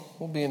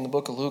We'll be in the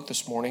book of Luke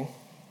this morning.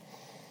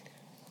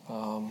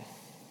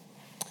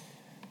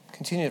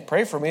 Continue to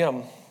pray for me.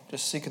 I'm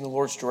just seeking the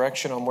Lord's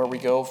direction on where we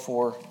go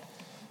for, I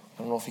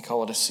don't know if you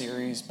call it a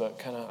series, but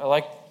I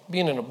like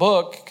being in a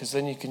book because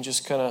then you can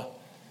just kind of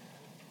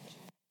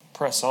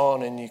press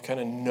on and you kind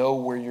of know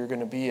where you're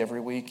going to be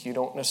every week. You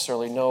don't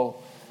necessarily know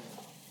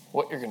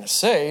what you're going to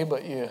say,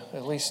 but you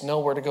at least know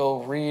where to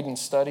go read and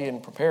study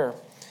and prepare.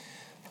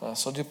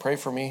 So do pray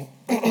for me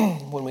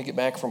when we get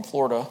back from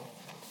Florida.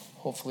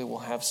 Hopefully we'll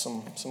have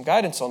some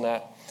guidance on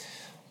that.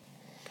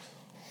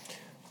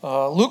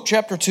 Luke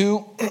chapter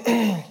 2,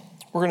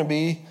 we're going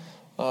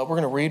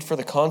to read for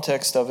the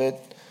context of it,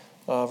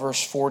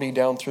 verse 40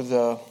 down through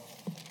the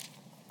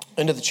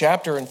end of the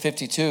chapter in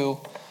 52,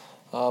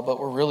 but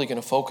we're really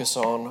going to focus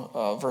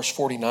on verse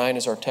 49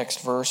 as our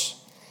text verse.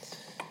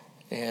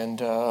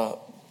 And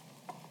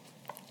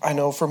I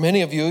know for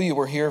many of you, you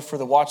were here for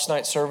the watch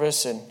night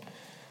service, and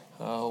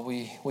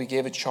we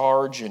gave a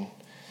charge, and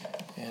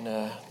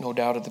no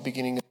doubt at the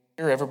beginning of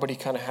the year, everybody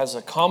kind of has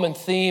a common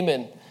theme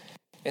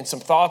and some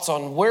thoughts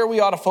on where we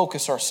ought to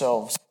focus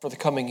ourselves for the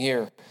coming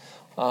year.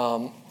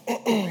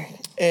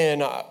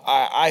 And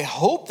I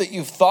hope that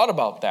you've thought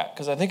about that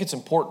because I think it's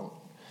important.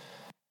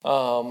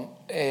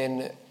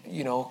 And,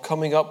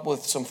 coming up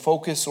with some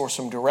focus or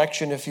some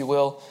direction, if you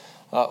will,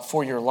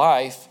 for your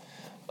life.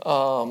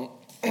 Some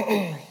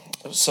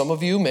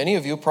of you, many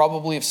of you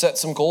probably have set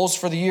some goals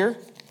for the year.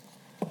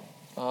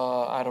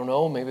 I don't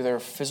know, maybe they're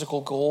physical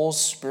goals,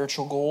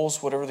 spiritual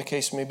goals, whatever the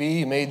case may be.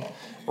 You made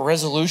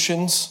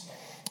resolutions,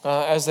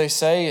 as they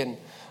say.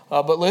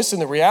 But listen,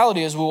 the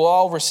reality is we will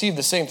all receive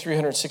the same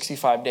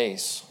 365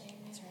 days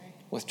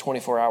with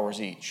 24 hours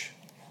each.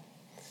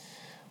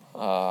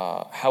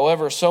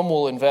 However, some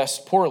will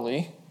invest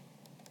poorly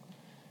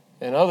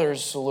and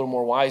others a little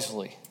more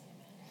wisely.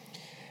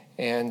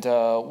 And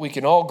we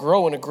can all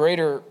grow in a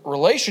greater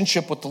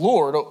relationship with the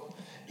Lord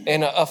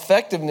and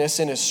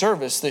effectiveness in His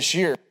service this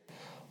year.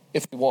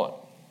 If we want.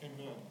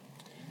 Amen.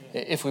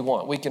 If we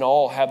want. We can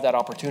all have that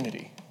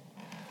opportunity.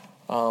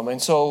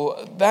 And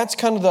so that's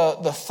kind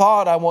of the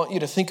thought I want you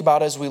to think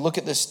about as we look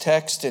at this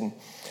text. And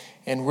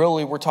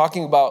really we're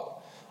talking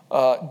about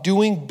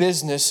doing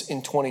business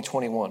in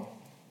 2021.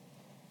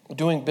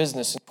 Doing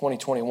business in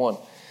 2021.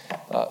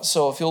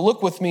 So if you'll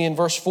look with me in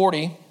verse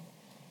 40.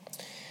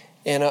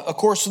 And of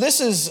course,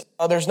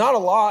 there's not a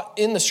lot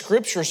in the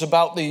scriptures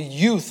about the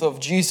youth of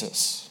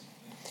Jesus.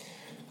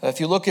 If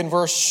you look in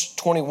verse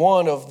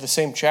 21 of the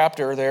same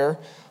chapter there,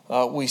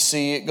 we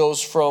see it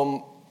goes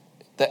from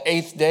the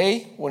 8th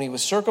day when he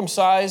was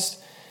circumcised,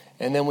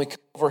 and then we come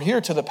over here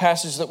to the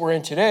passage that we're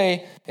in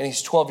today, and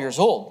he's 12 years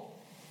old.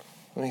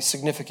 A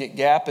significant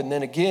gap, and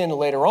then again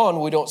later on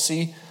we don't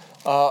see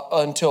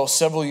until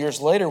several years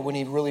later when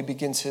he really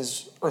begins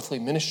his earthly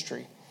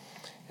ministry.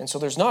 And so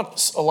there's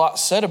not a lot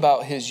said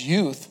about his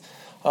youth,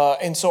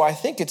 and so I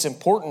think it's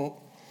important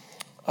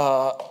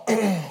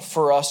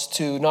for us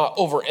to not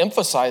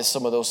overemphasize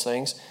some of those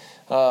things,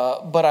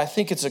 but I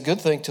think it's a good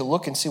thing to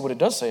look and see what it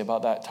does say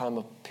about that time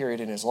of period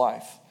in his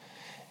life.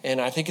 And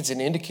I think it's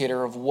an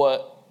indicator of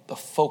what the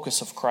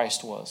focus of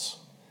Christ was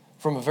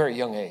from a very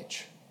young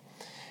age.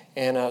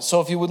 And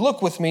so if you would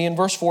look with me in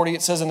verse 40,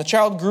 it says, "And the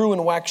child grew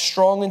and waxed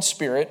strong in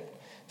spirit,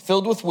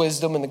 filled with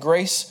wisdom, and the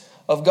grace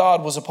of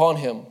God was upon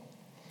him.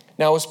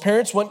 Now his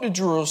parents went to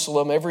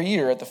Jerusalem every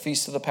year at the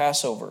feast of the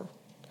Passover.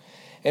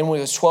 And when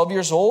he was 12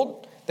 years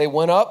old, they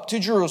went up to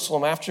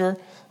Jerusalem after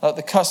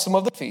the custom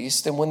of the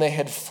feast. And when they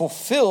had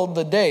fulfilled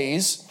the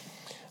days,"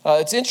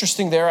 it's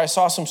interesting there, I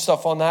saw some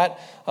stuff on that.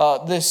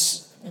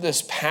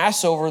 This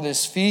Passover,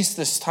 this feast,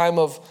 this time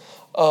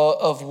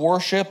of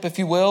worship, if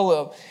you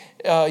will,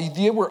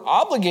 they were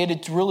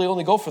obligated to really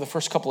only go for the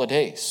first couple of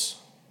days.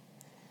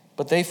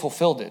 But they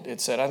fulfilled it,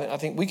 it said. I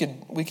think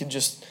we could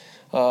just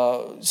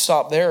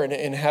stop there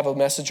and have a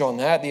message on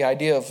that, the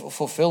idea of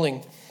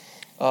fulfilling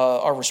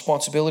our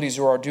responsibilities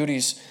or our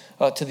duties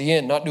to the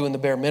end, not doing the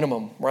bare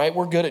minimum, right?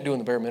 We're good at doing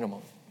the bare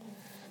minimum.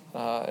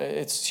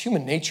 It's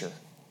human nature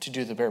to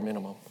do the bare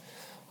minimum.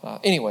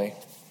 Anyway,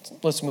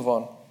 let's move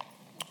on.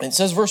 It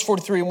says, verse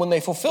 43, "And when they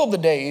fulfilled the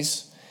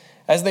days,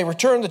 as they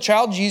returned, the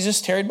child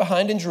Jesus tarried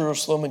behind in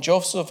Jerusalem, and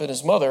Joseph and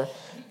his mother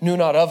knew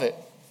not of it."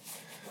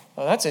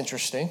 That's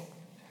interesting.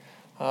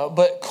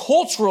 But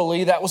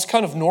culturally, that was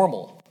kind of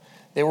normal.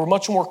 They were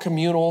much more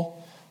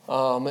communal,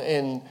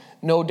 and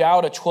no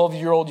doubt a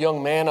 12-year-old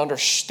young man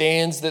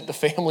understands that the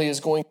family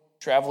is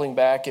traveling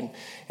back. And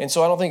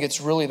so I don't think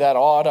it's really that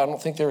odd. I don't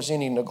think there's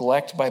any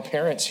neglect by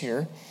parents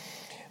here.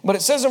 But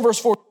it says in verse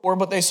 44,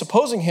 "But they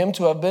supposing him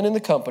to have been in the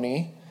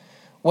company,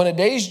 went a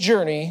day's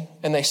journey,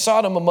 and they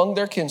sought him among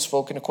their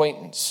kinsfolk and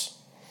acquaintance."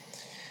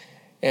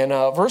 And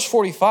verse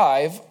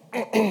 45,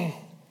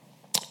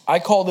 I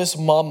call this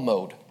mom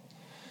mode.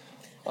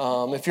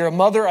 If you're a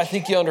mother, I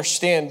think you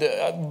understand.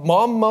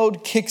 Mom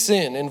mode kicks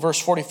in verse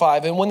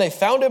 45. "And when they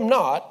found him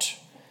not,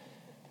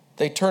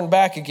 they turned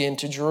back again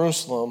to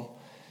Jerusalem,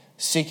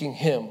 seeking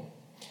him."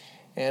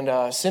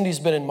 And Cindy's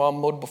been in mom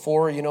mode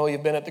before. You know,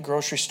 you've been at the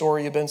grocery store,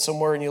 you've been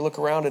somewhere, and you look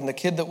around, and the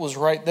kid that was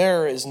right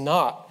there is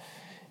not.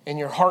 And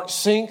your heart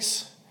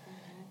sinks,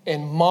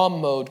 and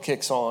mom mode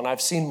kicks on.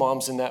 I've seen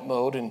moms in that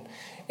mode, and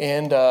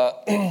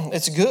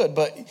it's good.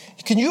 But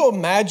can you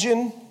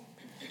imagine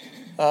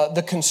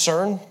the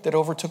concern that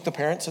overtook the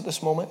parents at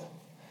this moment?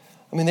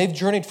 I mean, they've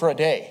journeyed for a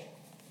day,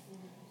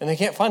 and they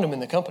can't find him in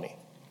the company.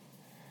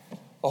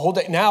 A whole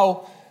day.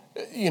 Now,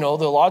 the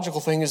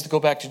logical thing is to go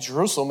back to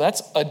Jerusalem.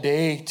 That's a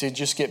day to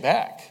just get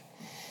back.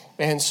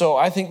 And so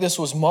I think this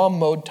was mom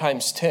mode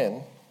times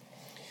 10.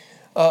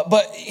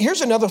 But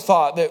here's another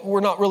thought that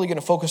we're not really going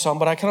to focus on,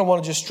 but I kind of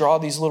want to just draw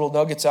these little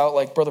nuggets out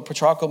like Brother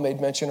Petracco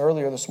made mention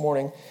earlier this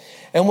morning.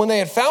 And when they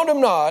had found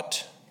him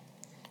not,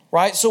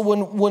 right? So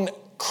when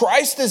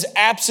Christ is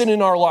absent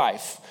in our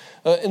life,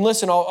 and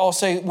listen, I'll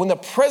say, when the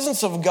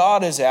presence of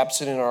God is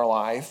absent in our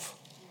life,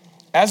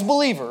 as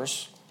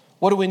believers,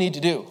 what do we need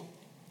to do?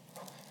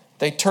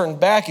 They turn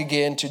back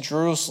again to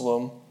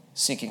Jerusalem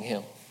seeking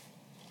him.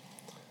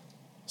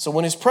 So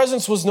when his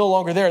presence was no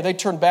longer there, they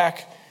turned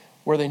back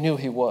where they knew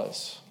he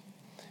was.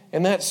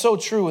 And that's so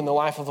true in the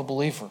life of a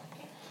believer.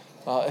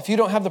 If you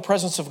don't have the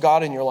presence of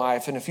God in your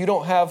life, and if you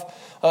don't have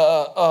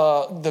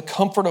the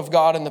comfort of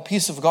God and the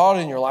peace of God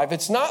in your life,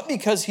 it's not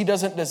because he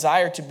doesn't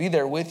desire to be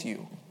there with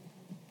you.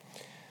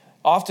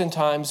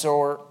 Oftentimes,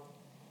 or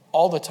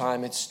all the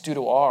time, it's due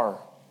to our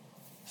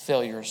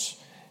failures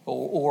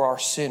or our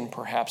sin,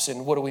 perhaps.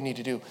 And what do we need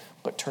to do?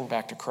 But turn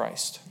back to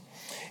Christ.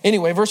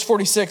 Anyway, verse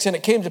 46, and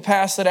it came to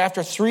pass that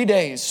after 3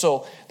 days,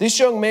 so this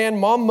young man,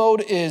 mom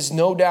mode is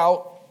no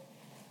doubt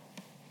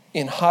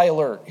in high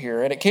alert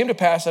here. And it came to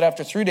pass that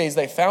after 3 days,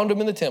 they found him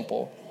in the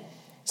temple,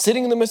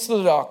 sitting in the midst of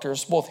the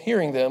doctors, both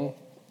hearing them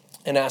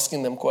and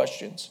asking them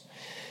questions.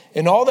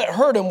 And all that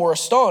heard him were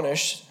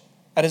astonished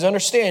at his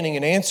understanding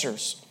and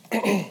answers.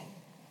 Could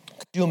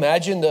you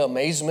imagine the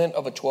amazement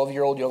of a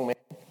 12-year-old young man?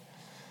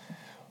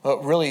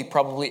 Really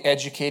probably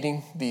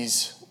educating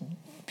these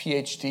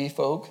PhD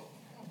folk,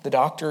 the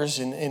doctors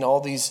and all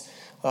these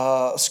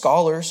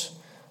scholars.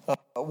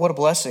 What a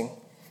blessing.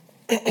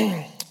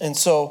 And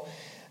so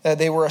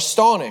they were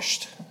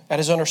astonished at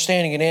his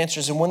understanding and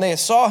answers. And when they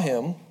saw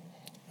him,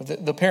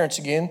 the parents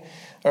again,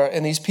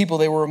 and these people,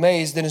 they were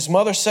amazed. Then his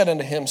mother said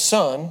unto him,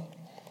 Son,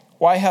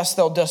 why hast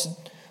thou thus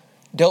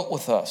dealt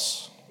with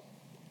us?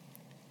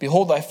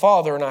 Behold, thy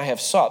father and I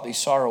have sought thee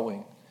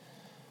sorrowing.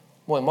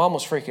 Boy, mom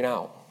was freaking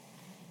out.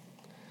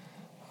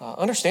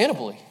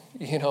 Understandably,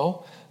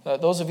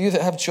 those of you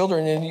that have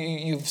children and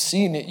you've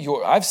seen it,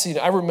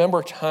 I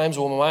remember times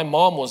when my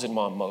mom was in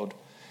mom mode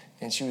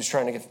and she was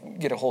trying to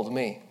get a hold of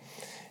me.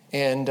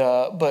 And,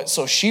 but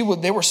so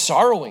they were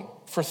sorrowing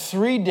for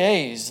 3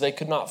 days. They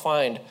could not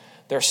find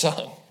their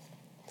son.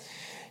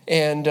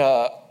 And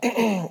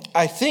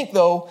I think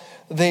though,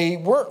 they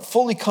weren't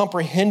fully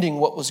comprehending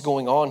what was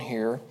going on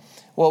here.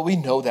 Well, we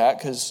know that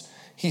because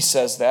he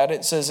says that.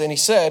 It says, and he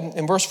said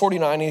in verse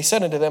 49, and he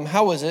said unto them,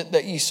 How is it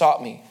that ye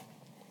sought me?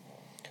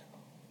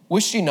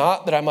 Wist ye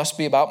not that I must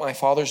be about my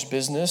Father's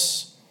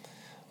business?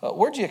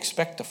 Where'd you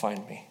expect to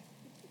find me?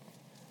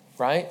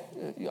 Right?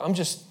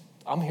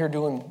 I'm here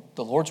doing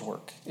the Lord's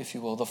work, if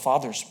you will, the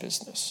Father's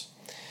business.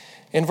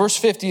 In verse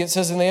 50, it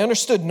says, And they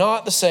understood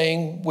not the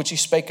saying which he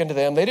spake unto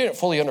them. They didn't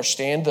fully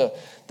understand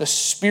the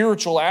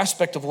spiritual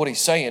aspect of what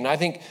he's saying. I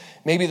think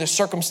maybe the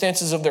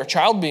circumstances of their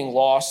child being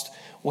lost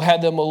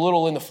had them a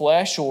little in the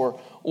flesh or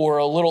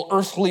a little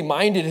earthly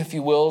minded, if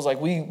you will. It's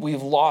like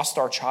we've lost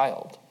our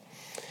child.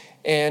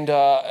 And,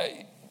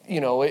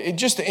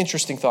 just an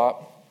interesting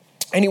thought.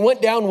 And he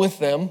went down with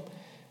them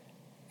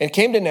and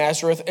came to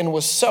Nazareth and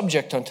was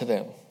subject unto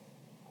them.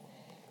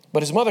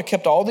 But his mother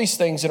kept all these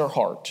things in her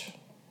heart.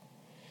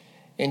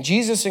 And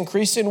Jesus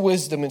increased in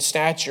wisdom and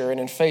stature and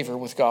in favor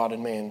with God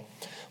and man.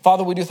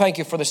 Father, we do thank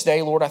you for this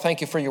day, Lord. I thank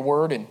you for your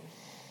word. And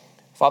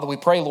Father, we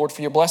pray, Lord,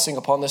 for your blessing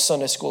upon this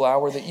Sunday school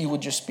hour, that you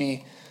would just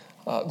be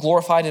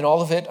glorified in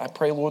all of it. I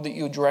pray, Lord, that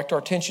you would direct our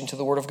attention to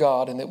the word of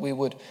God and that we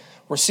would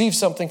receive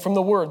something from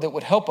the word that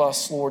would help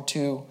us, Lord,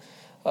 to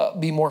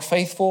be more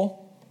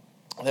faithful,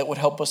 that would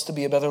help us to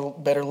be a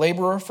better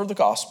laborer for the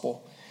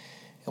gospel.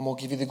 And we'll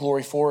give you the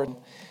glory for it.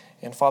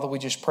 And Father, we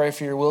just pray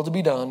for your will to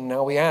be done.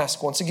 Now we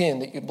ask once again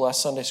that you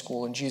bless Sunday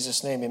school. In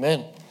Jesus' name,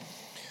 amen.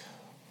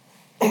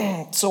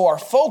 So our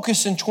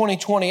focus in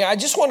 2020, I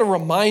just want to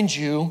remind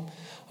you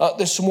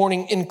this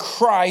morning, in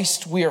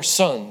Christ we are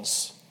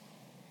sons.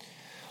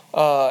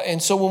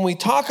 And so when we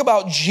talk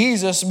about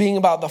Jesus being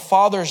about the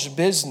Father's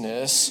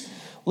business,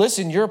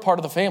 listen, you're a part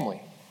of the family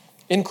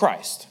in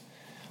Christ.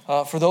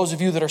 For those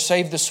of you that are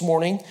saved this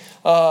morning,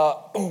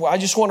 I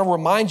just want to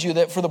remind you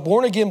that for the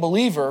born-again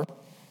believer,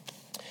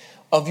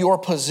 of your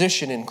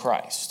position in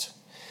Christ.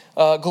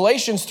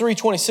 Galatians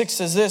 3:26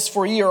 says this,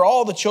 For ye are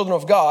all the children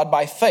of God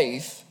by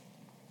faith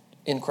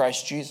in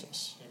Christ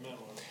Jesus. Amen.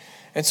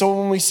 And so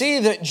when we see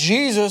that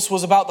Jesus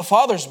was about the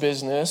Father's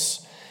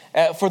business,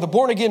 for the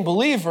born-again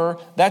believer,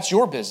 that's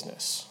your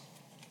business.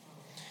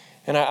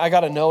 And I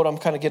got a note, I'm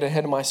kind of getting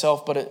ahead of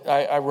myself, but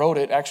I wrote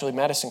it, actually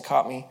Madison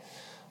caught me,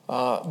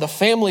 the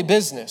family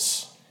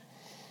business.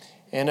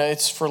 And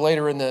it's for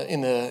later in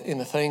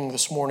the thing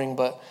this morning,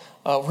 but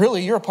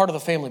really, you're a part of the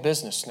family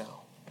business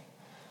now.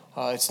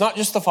 It's not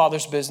just the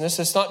Father's business.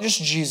 It's not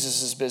just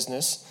Jesus'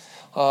 business.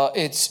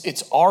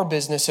 It's our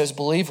business as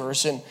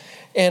believers.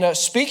 And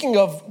speaking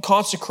of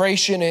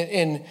consecration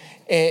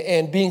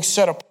and being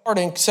set apart,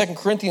 in 2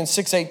 Corinthians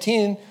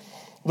 6:18,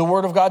 the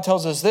word of God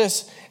tells us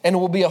this, and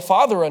will be a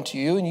father unto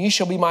you, and ye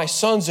shall be my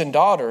sons and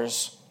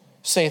daughters,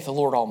 saith the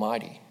Lord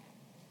Almighty.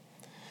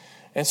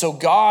 And so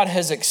God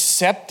has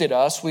accepted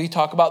us. We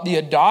talk about the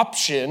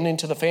adoption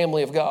into the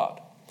family of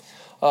God.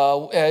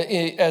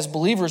 As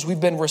believers, we've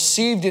been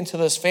received into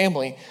this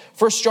family.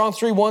 1 John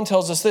 3:1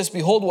 tells us this,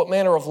 behold, what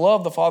manner of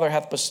love the Father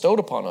hath bestowed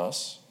upon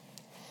us,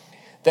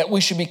 that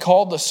we should be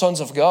called the sons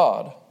of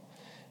God.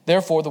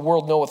 Therefore, the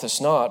world knoweth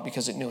us not,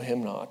 because it knew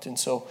him not. And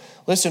so,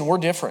 listen, we're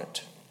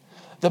different.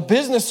 The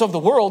business of the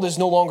world is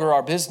no longer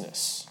our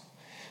business,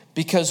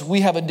 because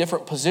we have a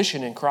different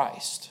position in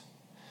Christ.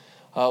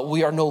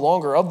 We are no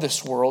longer of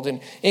this world.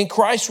 And in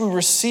Christ, we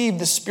receive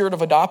the spirit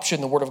of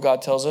adoption, the Word of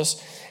God tells us,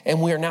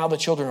 and we are now the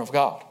children of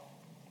God.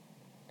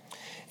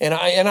 And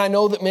I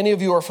know that many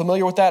of you are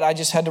familiar with that. I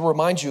just had to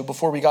remind you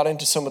before we got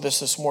into some of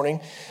this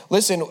morning.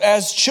 Listen,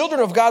 as children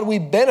of God, we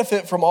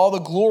benefit from all the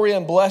glory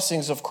and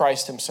blessings of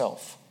Christ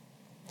himself.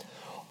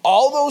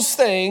 All those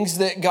things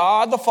that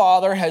God the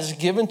Father has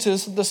given to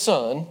the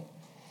Son,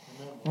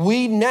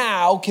 we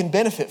now can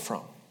benefit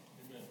from.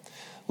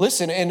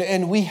 Listen,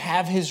 and we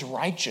have his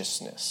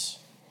righteousness.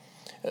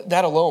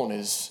 That alone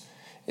is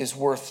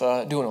worth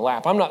doing a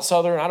lap. I'm not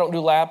Southern. I don't do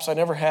laps. I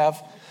never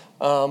have.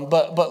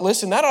 But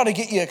listen, that ought to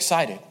get you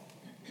excited.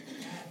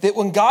 That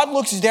when God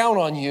looks down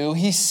on you,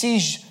 he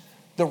sees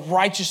the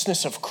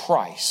righteousness of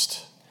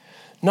Christ,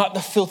 not the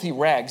filthy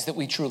rags that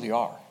we truly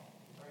are.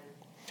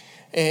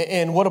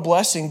 And what a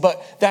blessing.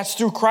 But that's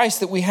through Christ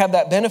that we have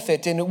that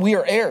benefit, and we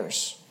are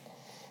heirs.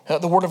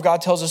 The Word of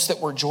God tells us that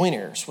we're joint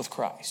heirs with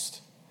Christ.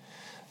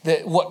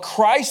 That what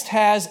Christ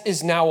has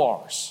is now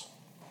ours.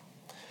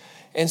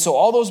 And so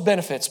all those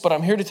benefits, but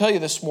I'm here to tell you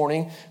this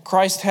morning,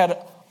 Christ had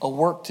a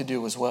work to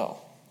do as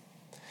well.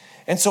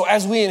 And so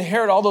as we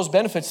inherit all those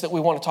benefits that we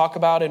want to talk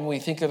about, and we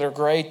think that they're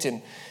great,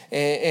 and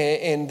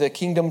the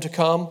kingdom to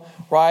come,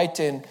 right,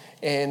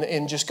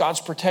 and just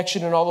God's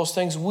protection and all those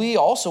things, we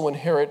also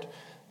inherit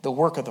the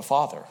work of the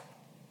Father.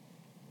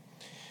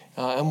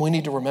 And we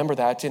need to remember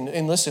that.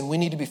 And listen, we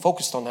need to be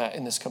focused on that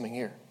in this coming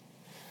year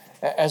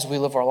as we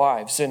live our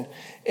lives. And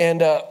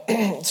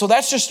so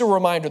that's just a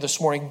reminder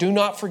this morning. Do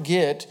not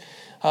forget,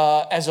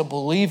 as a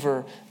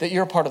believer, that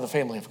you're a part of the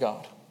family of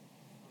God.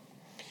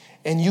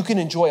 And you can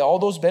enjoy all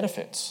those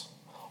benefits,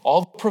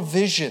 all the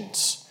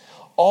provisions,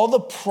 all the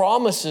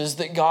promises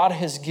that God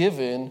has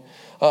given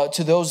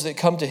to those that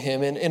come to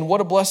him. And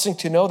what a blessing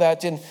to know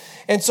that.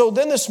 And so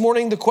then this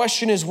morning, the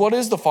question is, what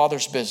is the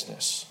Father's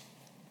business?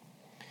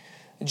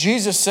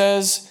 Jesus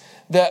says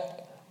that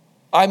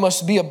I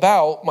must be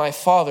about my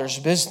Father's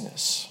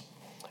business.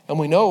 And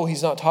we know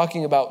he's not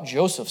talking about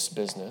Joseph's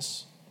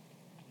business,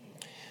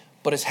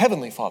 but his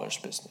heavenly Father's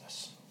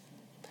business.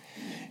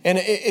 And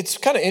it's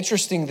kind of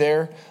interesting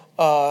there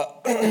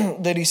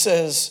that he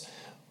says,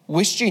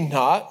 wist ye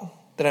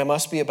not that I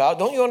must be about?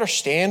 Don't you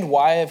understand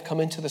why I've come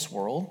into this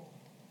world?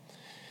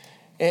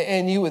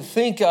 And you would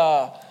think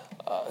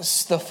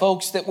the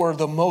folks that were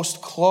the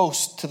most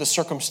close to the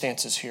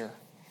circumstances here.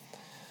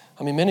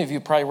 I mean, many of you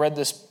probably read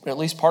this, at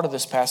least part of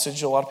this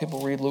passage. A lot of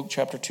people read Luke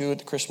chapter 2 at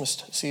the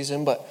Christmas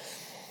season. But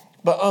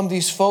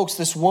these folks,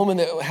 this woman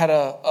that had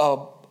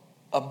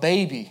a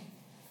baby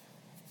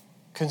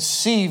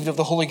conceived of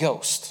the Holy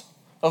Ghost,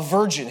 a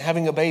virgin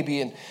having a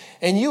baby.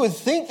 And you would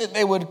think that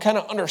they would kind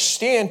of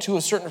understand to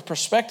a certain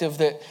perspective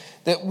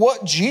that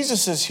what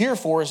Jesus is here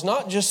for is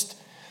not just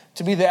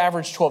to be the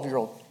average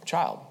 12-year-old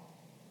child.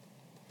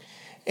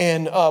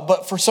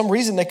 But for some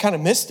reason, they kind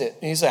of missed it.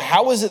 And he said,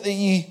 how is it that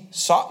ye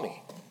sought me?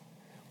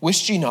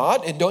 Wist ye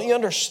not? And don't you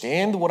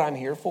understand what I'm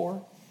here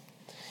for?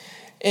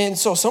 And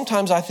so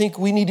sometimes I think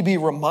we need to be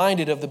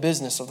reminded of the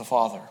business of the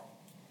Father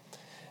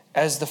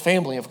as the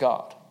family of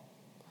God,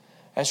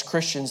 as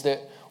Christians, that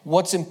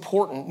what's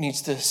important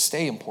needs to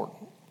stay important.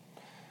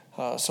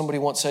 Somebody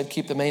once said,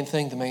 keep the main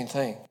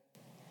thing,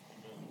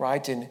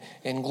 right?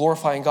 And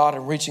glorifying God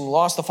and reaching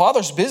lost. The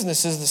Father's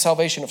business is the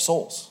salvation of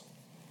souls.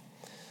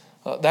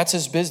 That's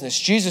his business.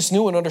 Jesus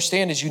knew and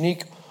understood his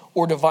unique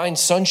or divine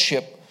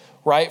sonship,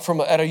 right, from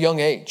at a young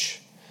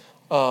age.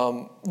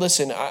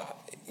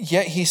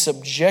 Yet he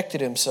subjected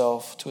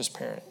himself to his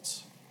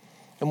parents.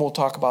 And we'll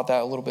talk about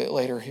that a little bit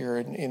later here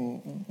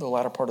in the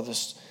latter part of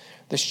this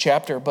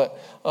chapter. But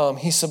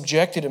he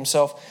subjected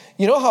himself.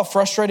 You know how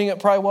frustrating it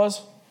probably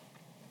was?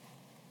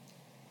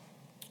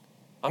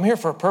 I'm here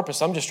for a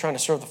purpose. I'm just trying to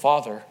serve the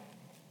Father.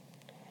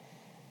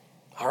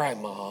 All right,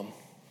 Mom.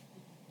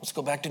 Let's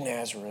go back to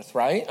Nazareth,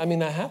 right? I mean,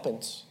 that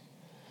happens.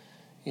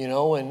 You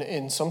know,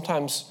 and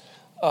sometimes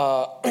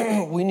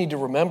we need to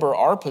remember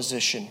our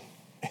position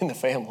in the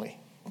family.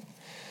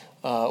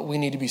 We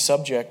need to be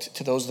subject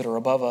to those that are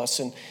above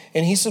us. And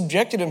he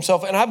subjected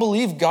himself, and I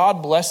believe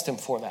God blessed him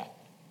for that.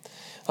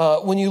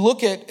 When you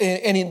look at,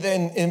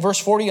 in verse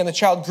 40, and the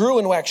child grew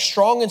and waxed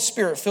strong in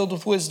spirit, filled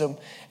with wisdom,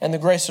 and the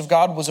grace of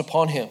God was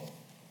upon him.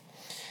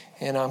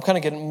 And I'm kind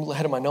of getting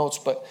ahead of my notes,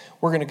 but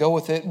we're going to go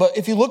with it. But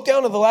if you look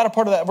down to the latter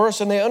part of that verse,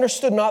 and they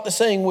understood not the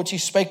saying which he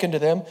spake unto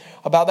them,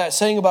 about that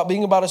saying about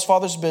being about his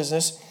father's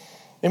business.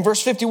 In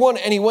verse 51,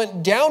 and he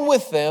went down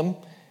with them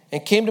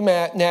and came to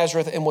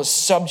Nazareth and was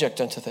subject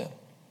unto them.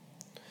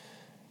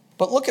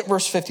 But look at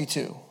verse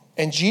 52.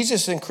 And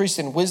Jesus increased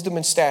in wisdom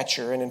and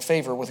stature and in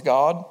favor with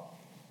God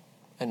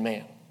and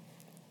man.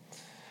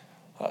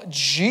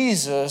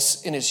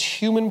 Jesus in his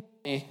human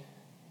body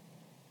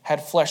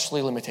had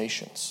fleshly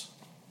limitations.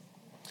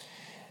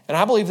 And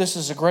I believe this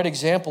is a great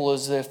example,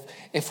 is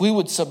if we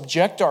would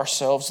subject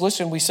ourselves.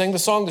 Listen, we sang the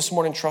song this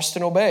morning, Trust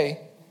and Obey.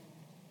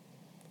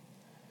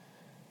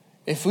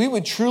 If we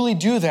would truly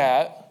do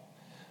that,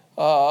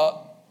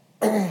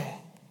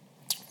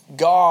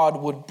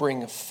 God would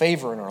bring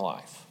favor in our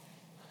life.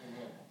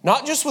 Amen.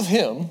 Not just with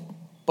him,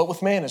 but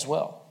with man as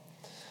well.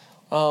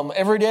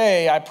 Every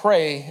day I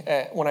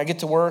pray when I get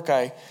to work.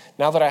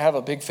 Now that I have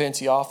a big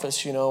fancy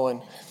office,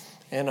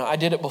 and I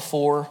did it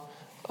before,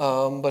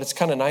 but it's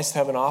kind of nice to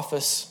have an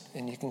office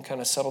and you can kind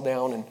of settle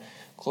down and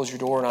close your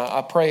door. And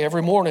I pray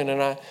every morning.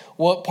 And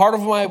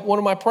one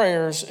of my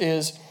prayers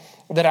is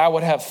that I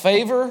would have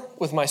favor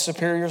with my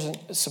superiors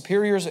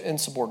and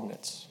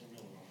subordinates,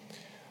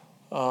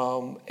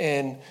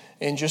 and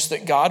just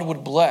that God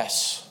would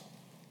bless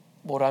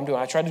what I'm doing.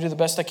 I try to do the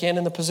best I can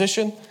in the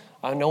position.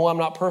 I know I'm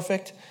not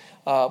perfect,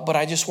 but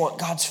I just want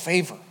God's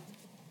favor.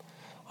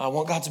 I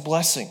want God's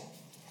blessing.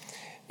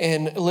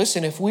 And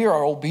listen, if we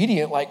are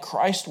obedient like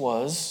Christ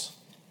was,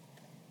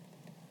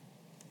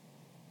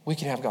 we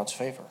can have God's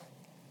favor.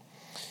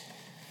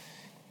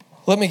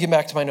 Let me get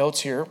back to my notes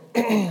here.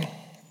 I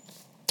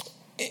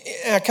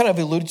kind of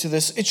alluded to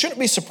this. It shouldn't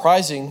be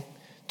surprising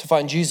to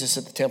find Jesus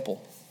at the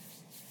temple.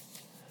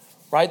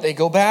 Right? They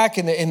go back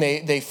and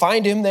they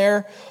find him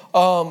there.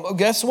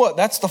 Guess what?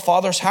 That's the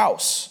Father's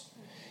house.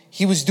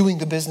 He was doing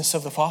the business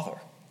of the Father.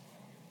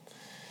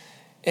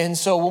 And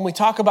so when we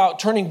talk about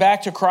turning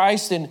back to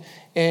Christ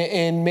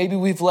and maybe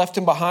we've left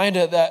him behind,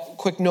 that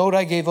quick note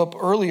I gave up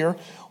earlier,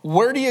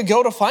 where do you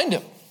go to find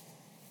him?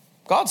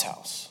 God's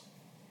house,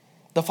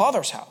 the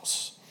Father's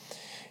house.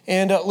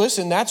 And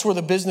listen, that's where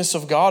the business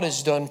of God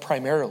is done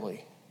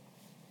primarily.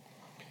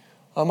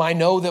 I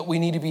know that we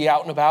need to be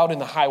out and about in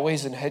the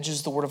highways and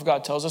hedges, the Word of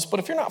God tells us,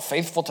 but if you're not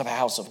faithful to the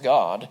house of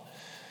God,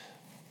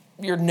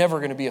 you're never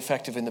going to be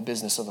effective in the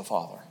business of the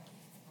Father.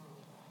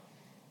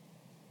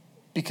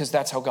 Because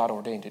that's how God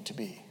ordained it to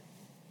be.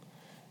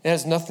 It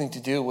has nothing to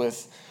do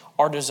with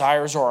our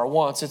desires or our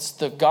wants. It's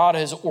that God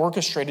has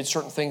orchestrated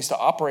certain things to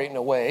operate in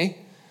a way,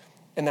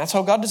 and that's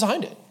how God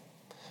designed it.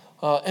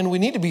 And we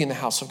need to be in the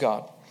house of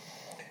God.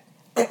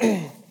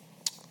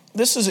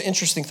 This is an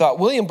interesting thought.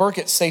 William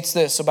Burkitt states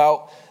this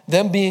about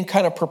them being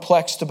kind of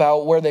perplexed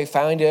about where they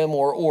find him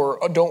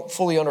or don't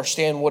fully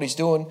understand what he's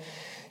doing.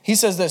 He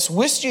says this,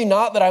 "Wist ye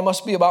not that I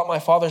must be about my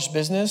Father's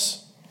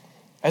business?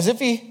 As if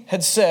he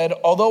had said,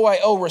 although I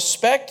owe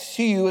respect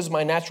to you as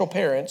my natural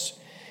parents,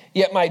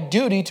 yet my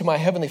duty to my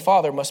heavenly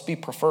Father must be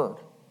preferred.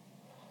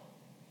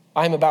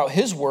 I am about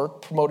his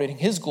work, promoting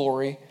his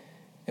glory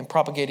and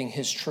propagating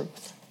his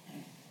truth."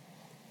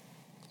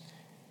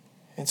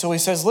 And so he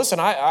says, listen,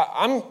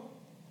 I'm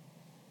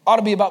ought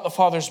to be about the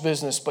Father's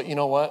business, but you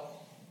know what?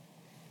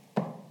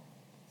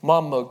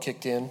 Mom mode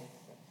kicked in.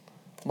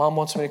 Mom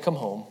wants me to come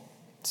home.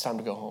 It's time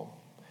to go home.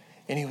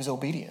 And he was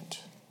obedient.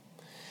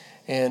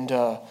 And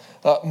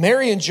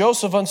Mary and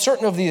Joseph,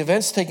 uncertain of the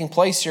events taking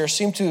place here,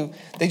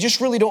 they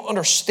just really don't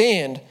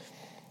understand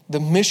the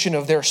mission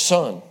of their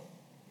son.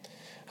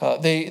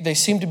 They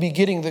seem to be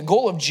getting, the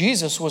goal of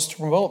Jesus was to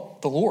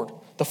promote the Lord,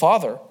 the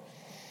Father,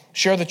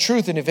 share the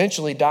truth, and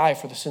eventually die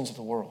for the sins of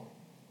the world.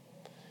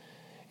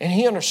 And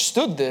he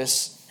understood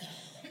this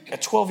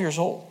at 12 years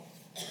old.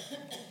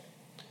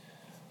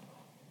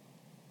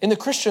 In the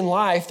Christian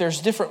life,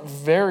 there's different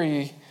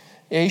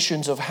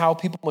variations of how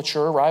people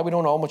mature, right? We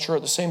don't all mature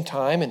at the same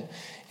time. And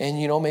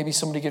maybe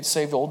somebody gets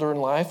saved older in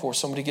life or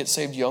somebody gets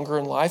saved younger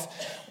in life.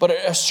 But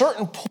at a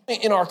certain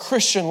point in our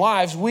Christian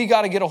lives, we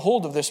got to get a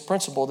hold of this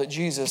principle that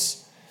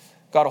Jesus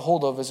got a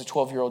hold of as a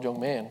 12-year-old young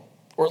man.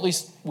 Or at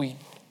least we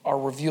are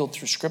revealed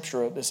through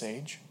Scripture at this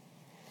age.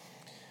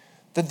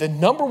 That the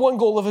number one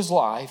goal of his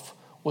life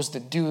was to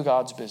do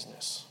God's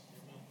business.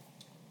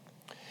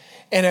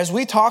 And as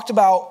we talked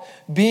about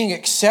being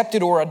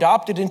accepted or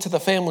adopted into the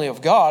family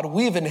of God,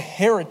 we've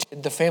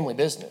inherited the family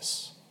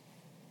business.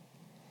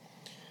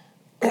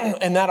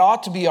 And that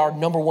ought to be our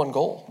number one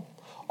goal.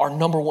 Our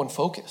number one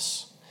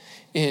focus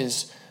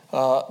is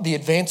the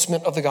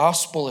advancement of the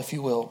gospel, if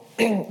you will,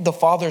 the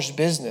Father's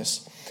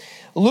business.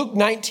 Luke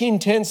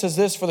 19:10 says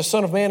this, "For the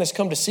Son of Man has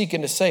come to seek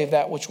and to save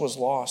that which was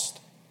lost."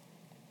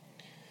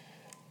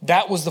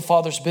 That was the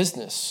Father's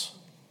business.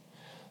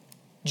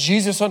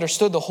 Jesus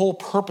understood the whole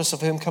purpose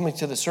of him coming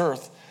to this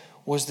earth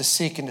was to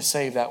seek and to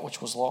save that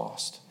which was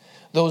lost.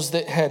 Those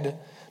that had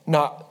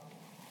not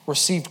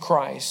received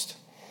Christ.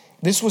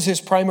 This was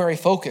his primary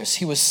focus.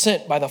 He was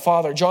sent by the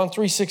Father. John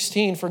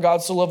 3:16, "For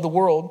God so loved the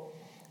world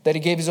that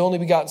he gave his only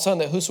begotten Son,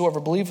 that whosoever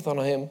believeth on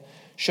him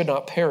should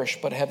not perish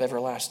but have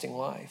everlasting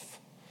life."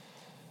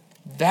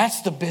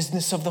 That's the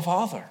business of the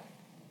Father.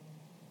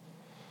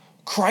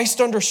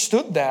 Christ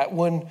understood that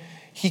when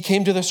he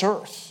came to this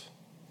earth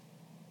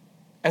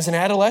as an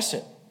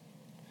adolescent.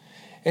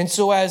 And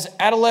so as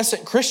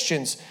adolescent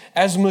Christians,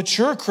 as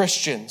mature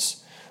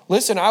Christians,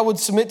 listen, I would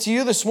submit to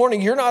you this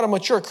morning, you're not a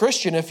mature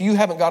Christian if you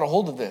haven't got a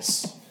hold of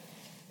this.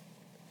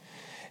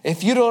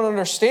 If you don't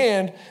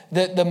understand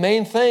that the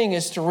main thing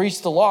is to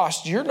reach the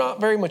lost, you're not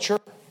very mature.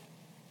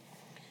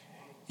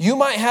 You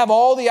might have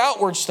all the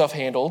outward stuff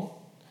handled.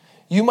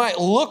 You might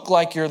look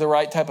like you're the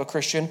right type of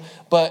Christian,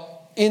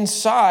 but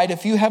inside,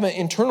 if you haven't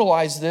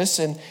internalized this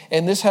and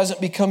this hasn't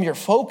become your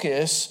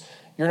focus,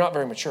 you're not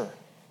very mature.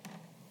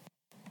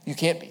 You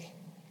can't be.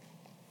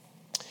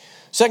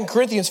 2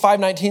 Corinthians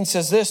 5:19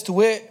 says this, to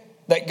wit,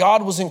 that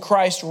God was in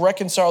Christ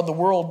reconciling the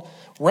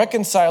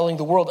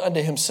world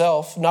unto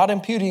himself, not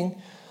imputing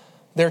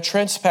their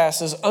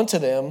trespasses unto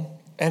them,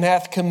 and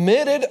hath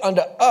committed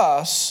unto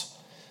us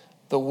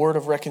the word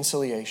of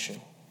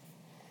reconciliation.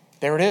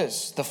 There it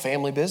is, the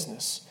family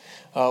business.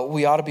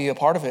 We ought to be a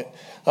part of it.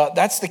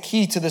 That's the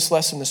key to this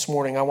lesson this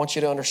morning. I want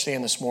you to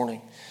understand this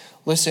morning.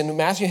 Listen,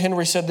 Matthew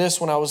Henry said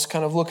this when I was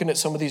kind of looking at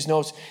some of these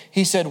notes.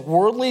 He said,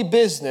 worldly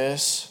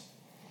business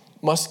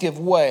must give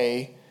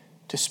way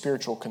to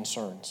spiritual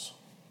concerns.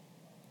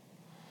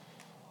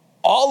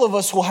 All of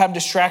us will have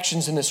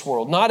distractions in this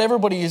world. Not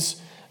everybody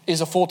is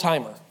a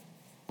full-timer.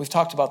 We've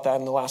talked about that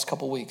in the last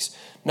couple of weeks.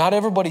 Not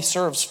everybody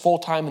serves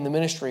full-time in the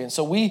ministry. And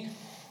so we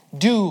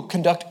do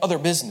conduct other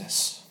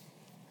business.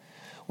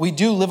 We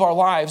do live our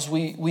lives.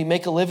 We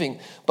make a living.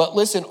 But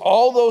listen,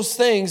 all those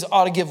things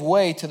ought to give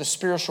way to the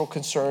spiritual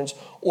concerns,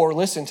 or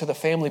listen, to the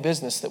family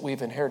business that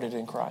we've inherited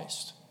in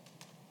Christ.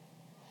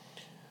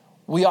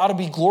 We ought to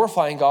be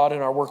glorifying God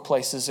in our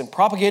workplaces and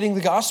propagating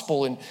the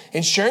gospel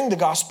and sharing the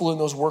gospel in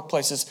those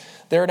workplaces.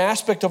 They're an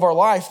aspect of our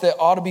life that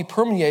ought to be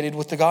permeated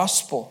with the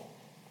gospel.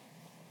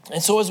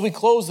 And so as we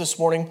close this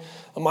morning,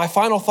 my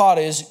final thought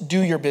is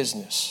do your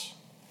business.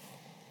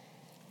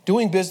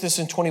 Doing business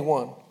in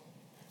 21.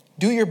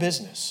 Do your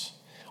business.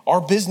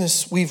 Our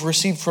business we've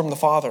received from the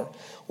Father.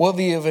 What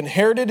we have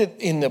inherited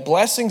in the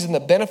blessings and the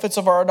benefits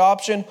of our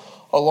adoption,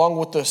 along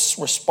with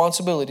the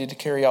responsibility to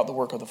carry out the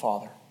work of the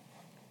Father.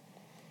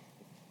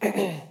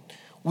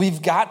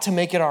 We've got to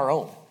make it our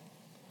own.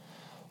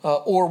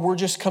 Or we're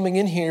just coming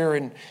in here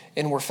and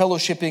we're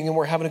fellowshipping and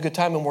we're having a good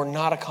time and we're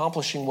not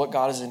accomplishing what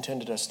God has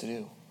intended us to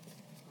do.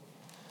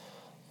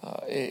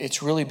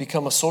 It's really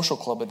become a social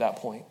club at that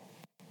point.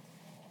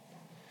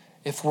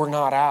 If we're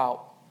not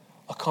out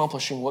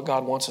accomplishing what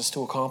God wants us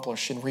to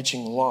accomplish and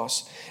reaching the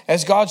lost.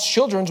 As God's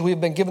children, we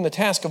have been given the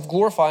task of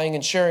glorifying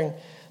and sharing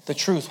the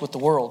truth with the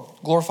world.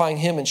 Glorifying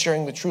Him and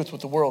sharing the truth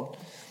with the world.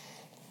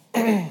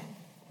 I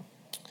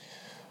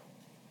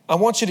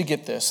want you to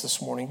get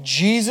this morning.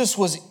 Jesus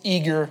was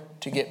eager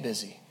to get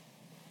busy.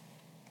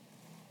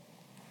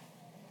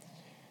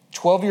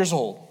 12 years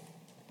old.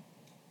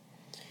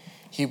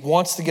 He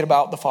wants to get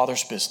about the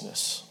Father's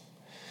business.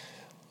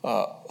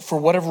 For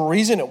whatever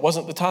reason, it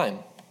wasn't the time.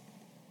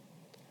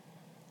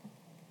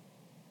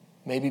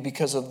 Maybe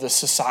because of the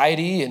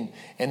society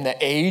and the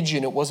age,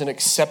 and it wasn't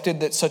accepted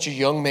that such a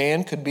young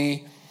man could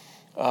be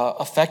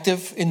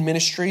effective in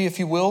ministry, if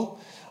you will.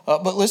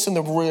 But listen,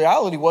 the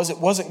reality was it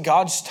wasn't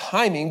God's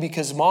timing,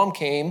 because mom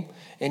came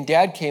and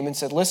dad came and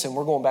said, listen,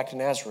 we're going back to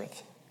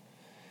Nazareth.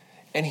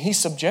 And he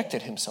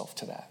subjected himself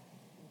to that.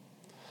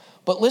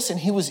 But listen,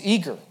 he was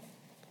eager.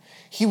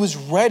 He was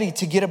ready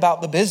to get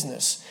about the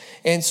business.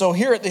 And so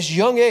here at this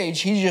young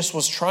age, he just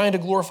was trying to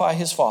glorify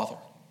his Father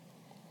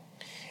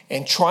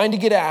and trying to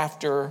get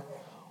after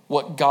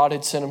what God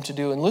had sent him to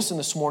do. And listen,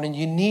 this morning,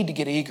 you need to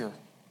get eager.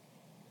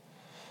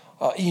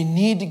 You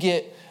need to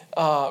get,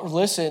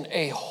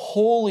 a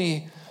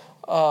holy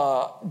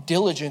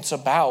diligence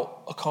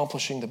about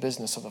accomplishing the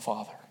business of the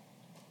Father.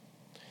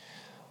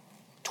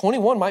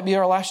 21 might be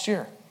our last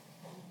year.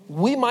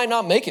 We might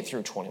not make it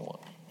through 21.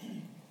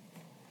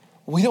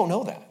 We don't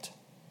know that.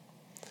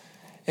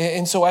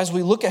 And so as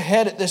we look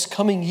ahead at this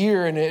coming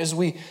year and as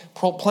we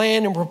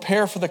plan and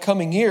prepare for the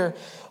coming year,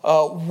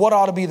 what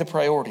ought to be the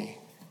priority?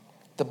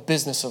 The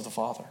business of the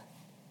Father.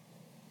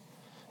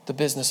 The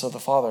business of the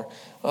Father.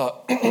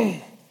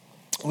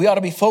 We ought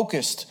to be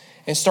focused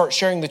and start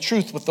sharing the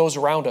truth with those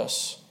around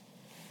us.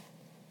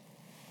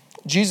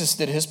 Jesus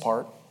did his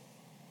part.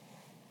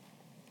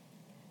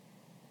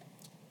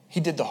 He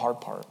did the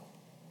hard part.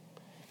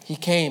 He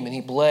came and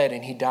he bled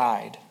and he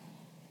died.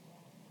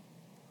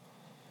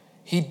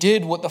 He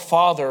did what the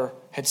Father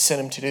had sent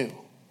him to do.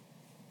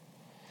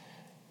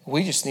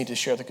 We just need to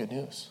share the good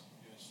news.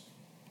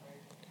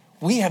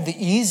 We have the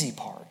easy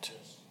part.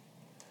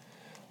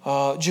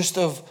 Just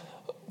of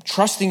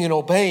trusting and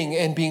obeying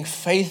and being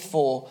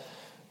faithful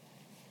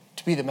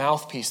to be the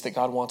mouthpiece that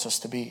God wants us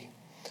to be.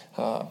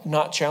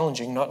 Not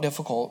challenging, not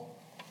difficult.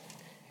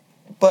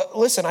 But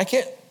listen, I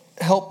can't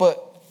help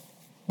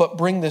but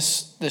bring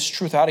this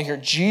truth out of here.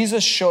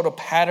 Jesus showed a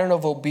pattern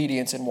of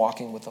obedience in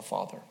walking with the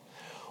Father.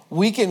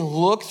 We can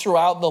look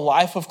throughout the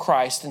life of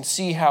Christ and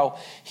see how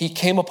he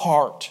came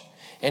apart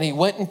and he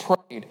went and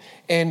prayed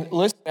And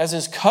listen, as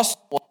his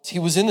custom was, he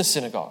was in the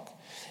synagogue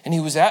and he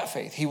was at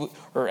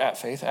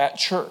at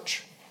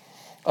church.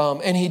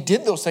 And he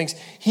did those things.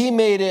 He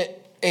made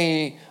it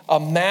a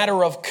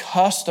matter of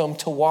custom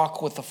to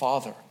walk with the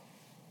Father.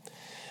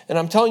 And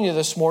I'm telling you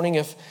this morning,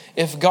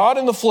 if God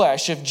in the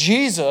flesh, if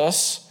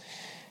Jesus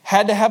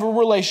had to have a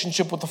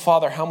relationship with the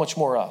Father, how much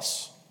more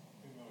us?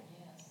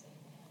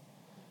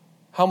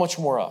 How much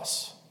more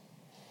us?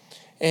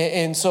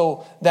 And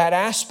so that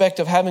aspect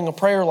of having a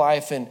prayer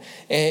life and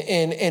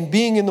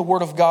being in the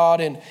Word of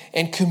God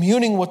and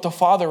communing with the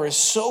Father is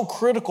so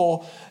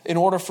critical in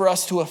order for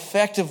us to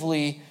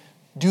effectively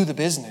do the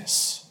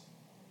business.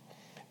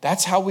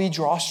 That's how we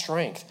draw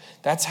strength.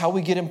 That's how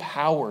we get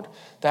empowered.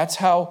 That's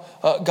how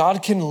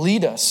God can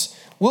lead us.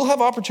 We'll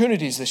have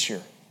opportunities this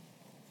year.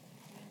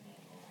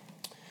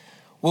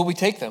 Will we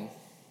take them?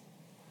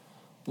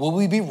 Will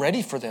we be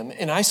ready for them?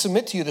 And I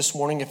submit to you this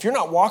morning, if you're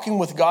not walking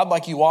with God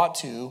like you ought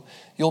to,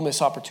 you'll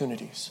miss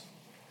opportunities.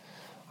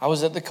 I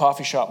was at the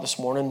coffee shop this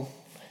morning.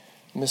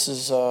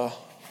 Mrs., I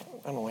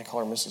don't know why I call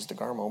her Mrs.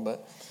 DeGarmo,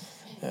 but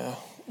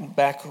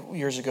back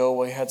years ago,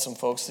 we had some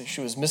folks that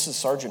she was Mrs.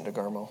 Sergeant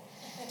DeGarmo.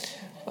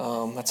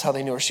 That's how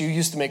they knew her. She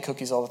used to make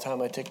cookies all the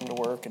time. I'd take them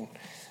to work, and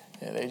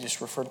they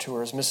just referred to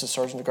her as Mrs.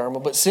 Sergeant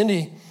DeGarmo. But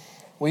Cindy,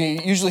 we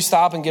usually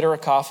stop and get her a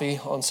coffee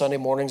on Sunday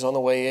mornings on the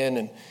way in,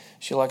 and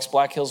she likes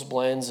Black Hills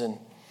blends and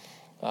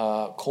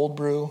cold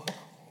brew.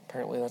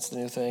 Apparently that's the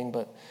new thing,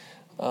 but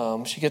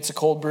she gets a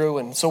cold brew,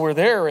 and so we're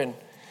there, and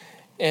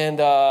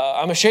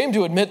I'm ashamed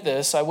to admit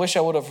this. I wish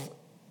I would have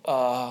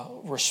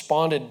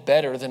responded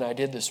better than I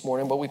did this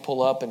morning, but we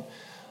pull up, and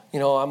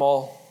I'm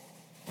all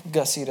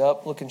gussied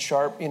up, looking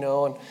sharp, and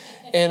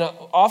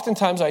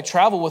oftentimes I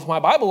travel with my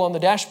Bible on the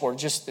dashboard.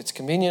 Just it's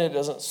convenient; it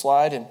doesn't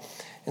slide, and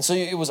so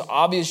it was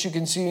obvious. You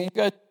can see, you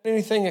guys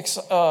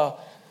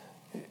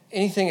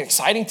anything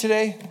exciting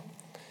today?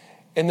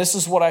 And this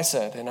is what I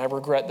said, and I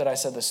regret that I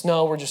said this.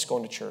 No, we're just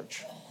going to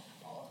church.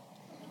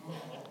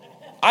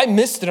 I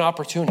missed an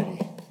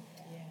opportunity.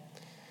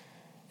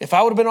 If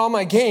I would have been on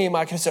my game,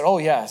 I could have said, oh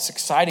yeah, it's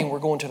exciting, we're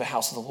going to the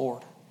house of the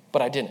Lord.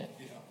 But I didn't.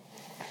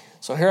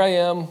 So here I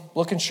am,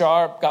 looking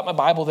sharp, got my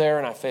Bible there,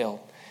 and I failed.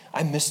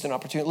 I missed an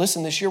opportunity.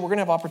 Listen, this year we're going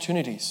to have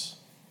opportunities.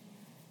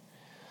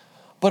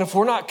 But if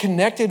we're not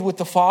connected with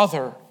the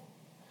Father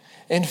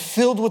and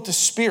filled with the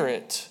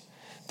Spirit,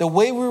 the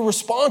way we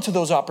respond to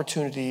those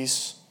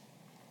opportunities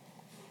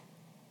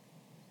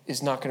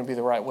is not going to be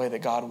the right way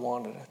that God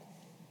wanted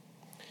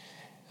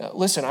it.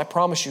 Listen, I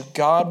promise you,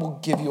 God will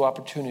give you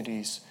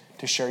opportunities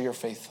to share your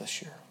faith this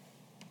year.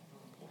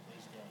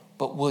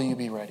 But will you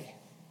be ready?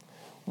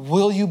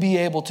 Will you be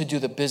able to do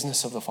the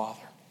business of the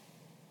Father?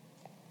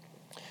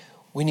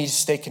 We need to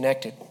stay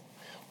connected.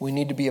 We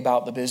need to be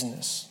about the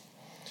business.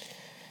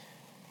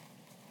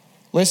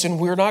 Listen,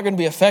 we're not going to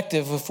be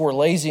effective if we're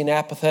lazy and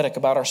apathetic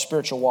about our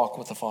spiritual walk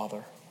with the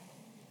Father.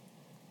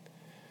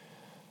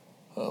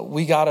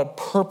 We got to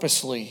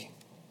purposely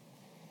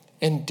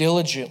and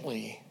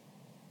diligently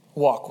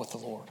walk with the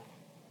Lord.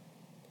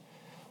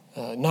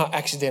 Not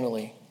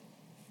accidentally.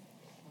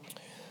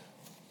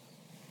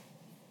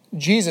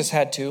 Jesus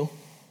had to.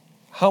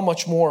 How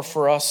much more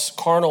for us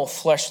carnal,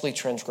 fleshly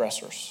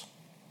transgressors?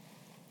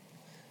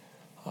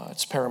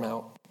 It's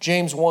paramount.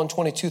 James 1,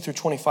 22 through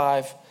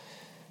 25.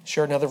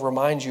 Share another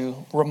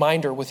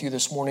reminder with you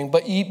this morning.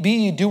 But be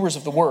ye doers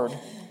of the word,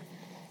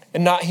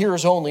 and not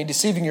hearers only,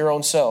 deceiving your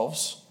own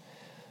selves.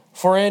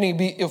 For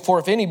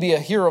if any be a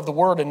hearer of the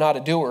word and not a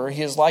doer,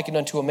 he is likened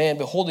unto a man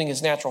beholding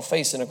his natural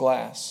face in a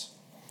glass.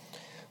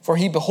 For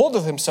he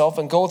beholdeth himself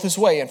and goeth his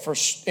way,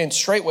 and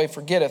straightway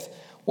forgetteth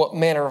what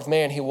manner of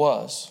man he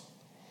was.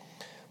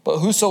 But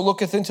whoso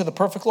looketh into the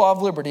perfect law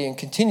of liberty and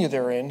continue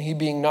therein, he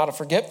being not a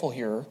forgetful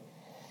hearer,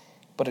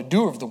 but a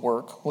doer of the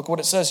work, look what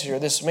it says here,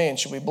 this man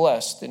shall be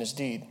blessed in his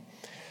deed.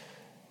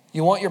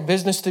 You want your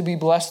business to be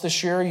blessed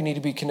this year, you need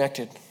to be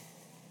connected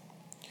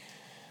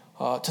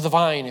to the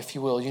vine, if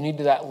you will. You need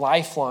that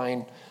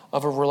lifeline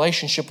of a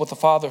relationship with the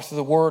Father through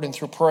the word and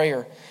through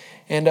prayer.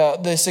 And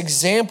this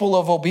example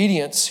of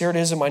obedience, here it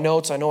is in my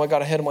notes. I know I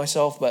got ahead of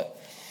myself, but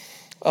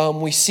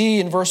we see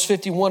in verse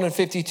 51 and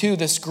 52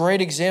 this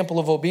great example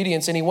of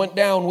obedience. And he went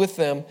down with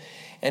them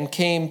and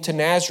came to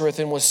Nazareth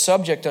and was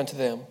subject unto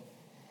them.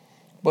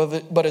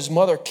 But his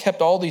mother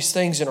kept all these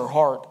things in her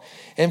heart.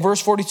 And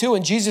verse 42,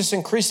 and Jesus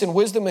increased in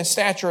wisdom and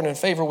stature and in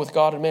favor with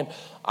God and men.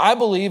 I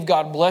believe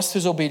God blessed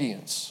his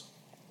obedience.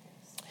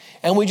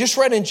 And we just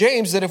read in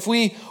James that if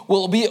we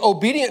will be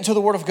obedient to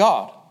the word of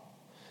God,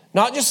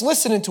 not just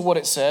listening to what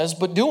it says,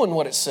 but doing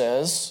what it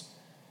says,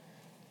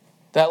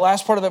 that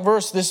last part of that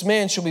verse, this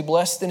man shall be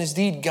blessed in his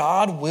deed.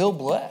 God will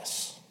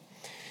bless.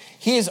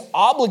 He has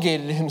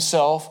obligated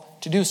himself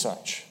to do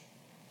such.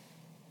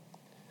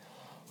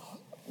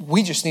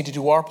 We just need to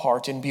do our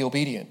part and be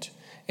obedient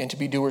and to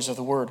be doers of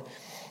the word.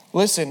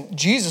 Listen,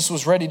 Jesus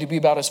was ready to be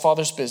about his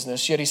Father's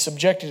business, yet he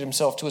subjected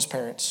himself to his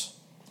parents.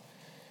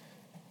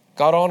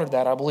 God honored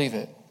that, I believe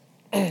it.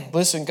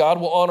 Listen, God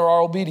will honor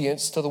our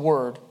obedience to the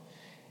word,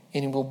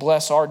 and he will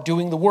bless our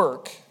doing the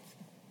work.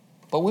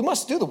 But we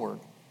must do the word.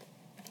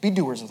 Be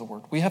doers of the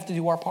word. We have to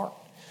do our part.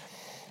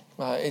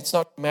 It's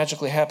not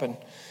magically happen.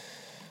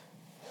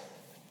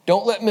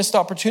 Don't let missed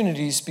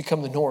opportunities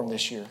become the norm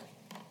this year.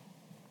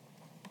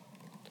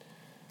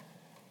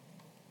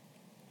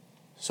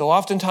 So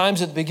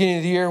oftentimes at the beginning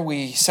of the year,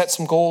 we set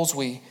some goals,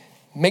 we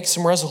make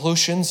some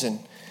resolutions,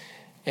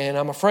 and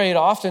I'm afraid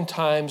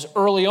oftentimes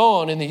early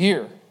on in the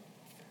year,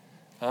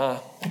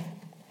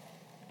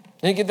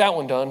 didn't get that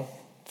one done,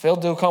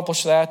 failed to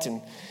accomplish that,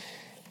 and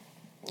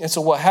so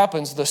what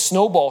happens, the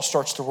snowball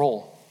starts to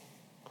roll,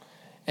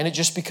 and it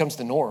just becomes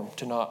the norm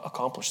to not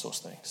accomplish those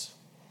things.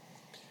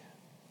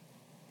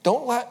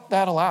 Don't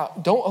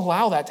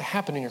allow that to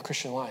happen in your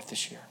Christian life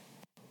this year.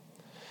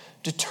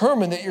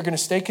 Determine that you're going to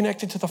stay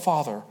connected to the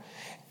Father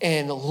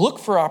and look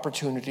for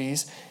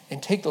opportunities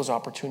and take those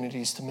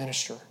opportunities to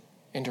minister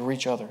and to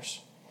reach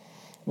others.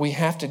 We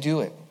have to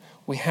do it.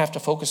 We have to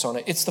focus on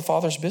it. It's the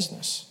Father's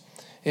business.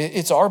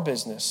 It's our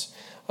business.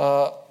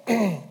 Allow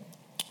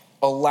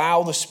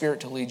the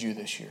Spirit to lead you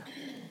this year.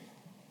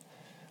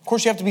 Of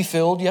course, you have to be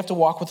filled. You have to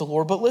walk with the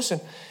Lord. But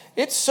listen,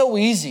 it's so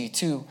easy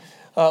to,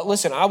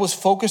 I was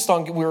focused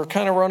on, we were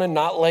kind of running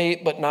not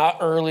late, but not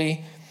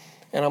early.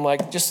 And I'm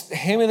like, just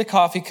hand me the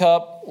coffee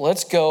cup.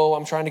 Let's go.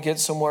 I'm trying to get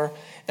somewhere.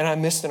 And I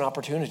missed an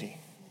opportunity.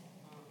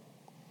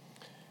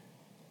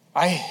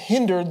 I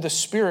hindered the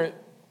Spirit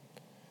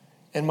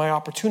and my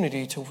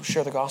opportunity to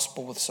share the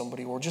gospel with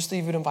somebody or just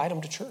even invite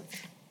them to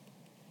church.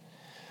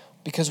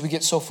 Because we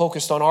get so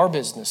focused on our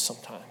business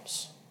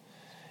sometimes.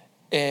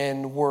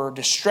 And we're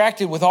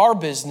distracted with our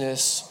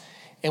business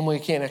and we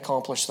can't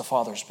accomplish the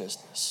Father's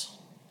business.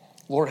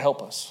 Lord,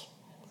 help us.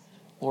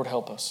 Lord,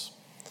 help us.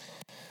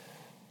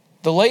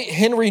 The late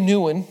Henry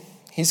Nouwen,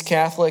 he's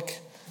Catholic,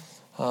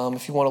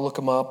 if you want to look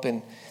him up,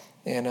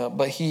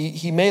 but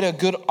he made a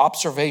good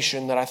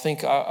observation that I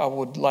think I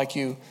would like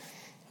you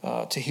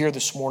to hear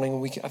this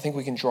morning. I think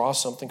we can draw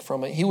something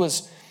from it.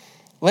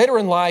 Later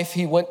in life,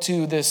 he went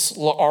to this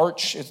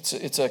L'Arche.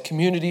 It's a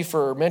community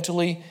for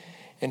mentally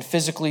and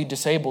physically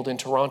disabled in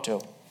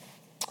Toronto.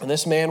 And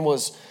this man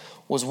was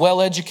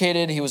well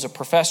educated. He was a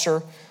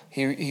professor.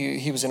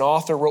 He was an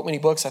author, wrote many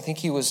books. I think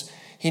he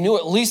knew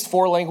at least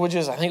 4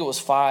 languages. I think it was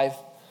 5,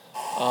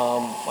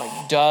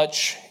 like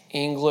Dutch,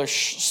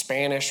 English,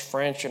 Spanish,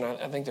 French, and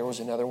I think there was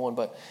another one.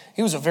 But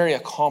he was a very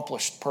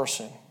accomplished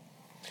person.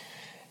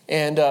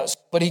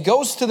 But he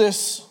goes to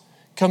this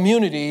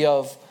community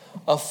of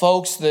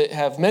folks that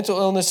have mental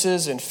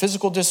illnesses and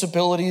physical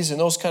disabilities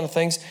and those kind of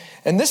things.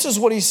 And this is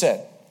what he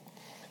said.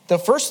 The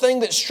first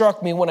thing that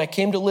struck me when I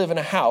came to live in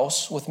a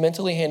house with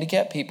mentally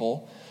handicapped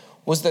people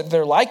was that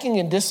their liking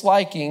and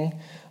disliking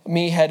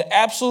me had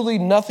absolutely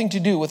nothing to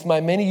do with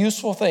my many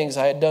useful things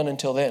I had done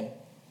until then.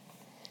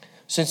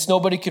 Since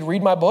nobody could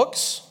read my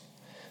books,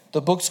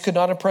 the books could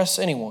not impress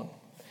anyone.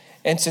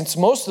 And since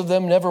most of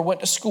them never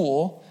went to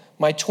school,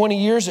 my 20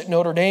 years at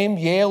Notre Dame,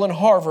 Yale, and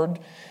Harvard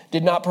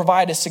did not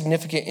provide a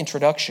significant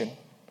introduction.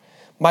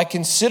 My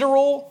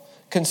considerable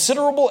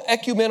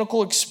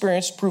ecumenical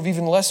experience proved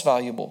even less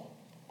valuable.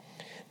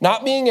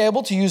 Not being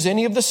able to use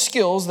any of the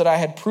skills that I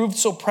had proved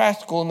so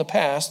practical in the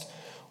past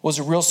was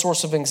a real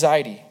source of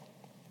anxiety.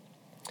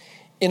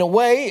 In a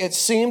way, it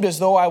seemed as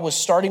though I was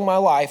starting my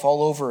life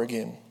all over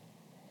again.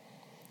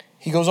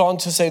 He goes on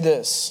to say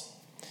this.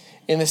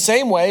 In the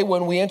same way,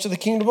 when we enter the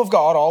kingdom of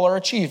God, all our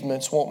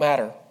achievements won't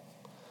matter.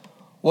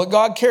 What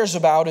God cares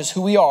about is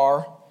who we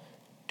are.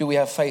 Do we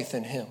have faith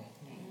in Him?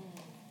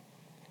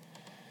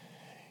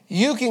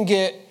 You can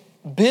get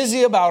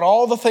busy about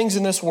all the things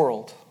in this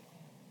world.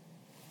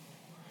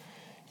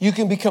 You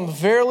can become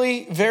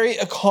very, very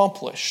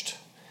accomplished.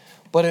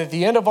 But at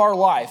the end of our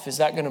life, is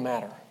that going to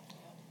matter?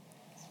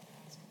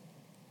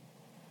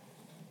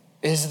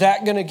 Is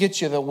that going to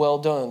get you the well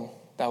done,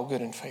 thou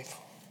good and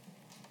faithful?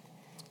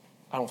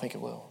 I don't think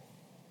it will.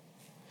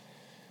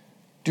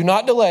 Do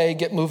not delay,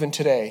 get moving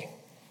today.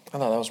 I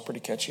thought that was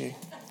pretty catchy.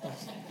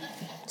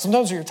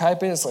 Sometimes when you're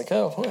typing, it's like,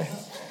 oh boy,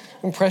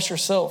 impress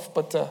yourself.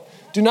 But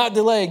do not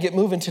delay, get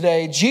moving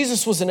today.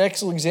 Jesus was an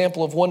excellent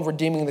example of one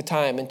redeeming the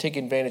time and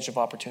taking advantage of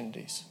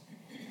opportunities.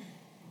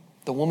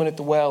 The woman at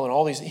the well and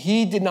all these,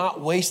 he did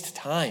not waste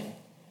time.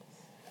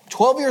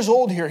 12 years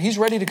old here, he's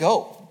ready to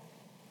go.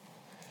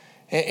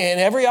 And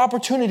every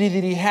opportunity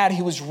that he had,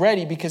 he was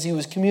ready because he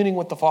was communing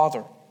with the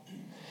Father.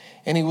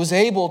 And he was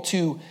able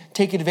to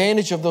take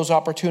advantage of those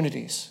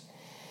opportunities.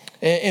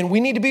 And we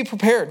need to be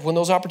prepared when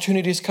those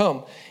opportunities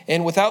come.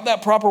 And without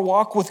that proper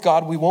walk with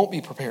God, we won't be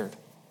prepared.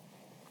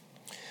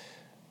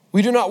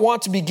 We do not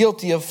want to be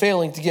guilty of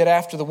failing to get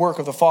after the work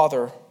of the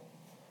Father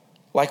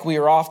like we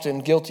are often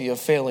guilty of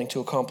failing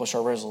to accomplish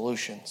our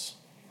resolutions.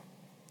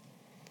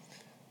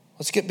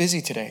 Let's get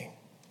busy today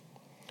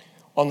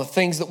on the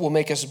things that will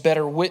make us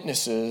better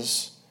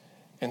witnesses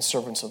and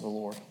servants of the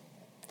Lord.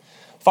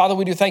 Father,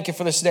 we do thank you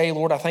for this day,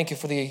 Lord. I thank you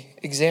for the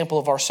example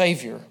of our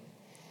Savior,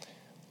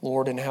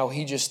 Lord, and how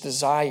he just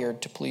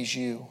desired to please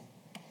you.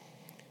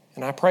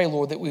 And I pray,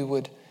 Lord, that we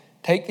would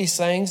take these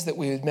things, that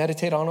we would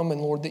meditate on them,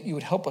 and Lord, that you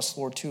would help us,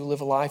 Lord, to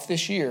live a life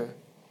this year,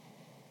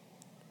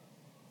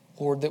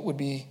 Lord, that would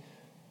be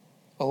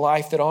a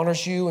life that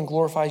honors you and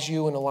glorifies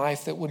you, and a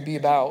life that would be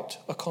about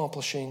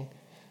accomplishing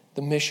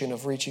the mission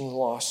of reaching the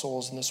lost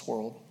souls in this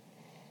world.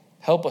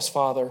 Help us,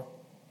 Father.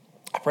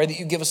 I pray that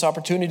you give us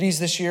opportunities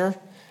this year,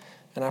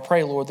 and I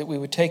pray, Lord, that we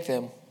would take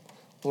them.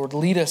 Lord,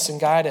 lead us and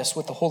guide us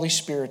with the Holy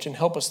Spirit and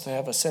help us to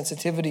have a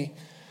sensitivity,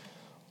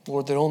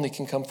 Lord, that only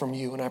can come from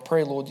you. And I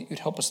pray, Lord, that you'd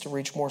help us to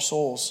reach more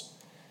souls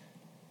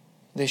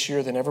this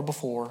year than ever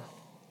before.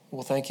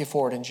 We'll thank you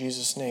for it in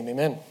Jesus' name.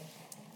 Amen.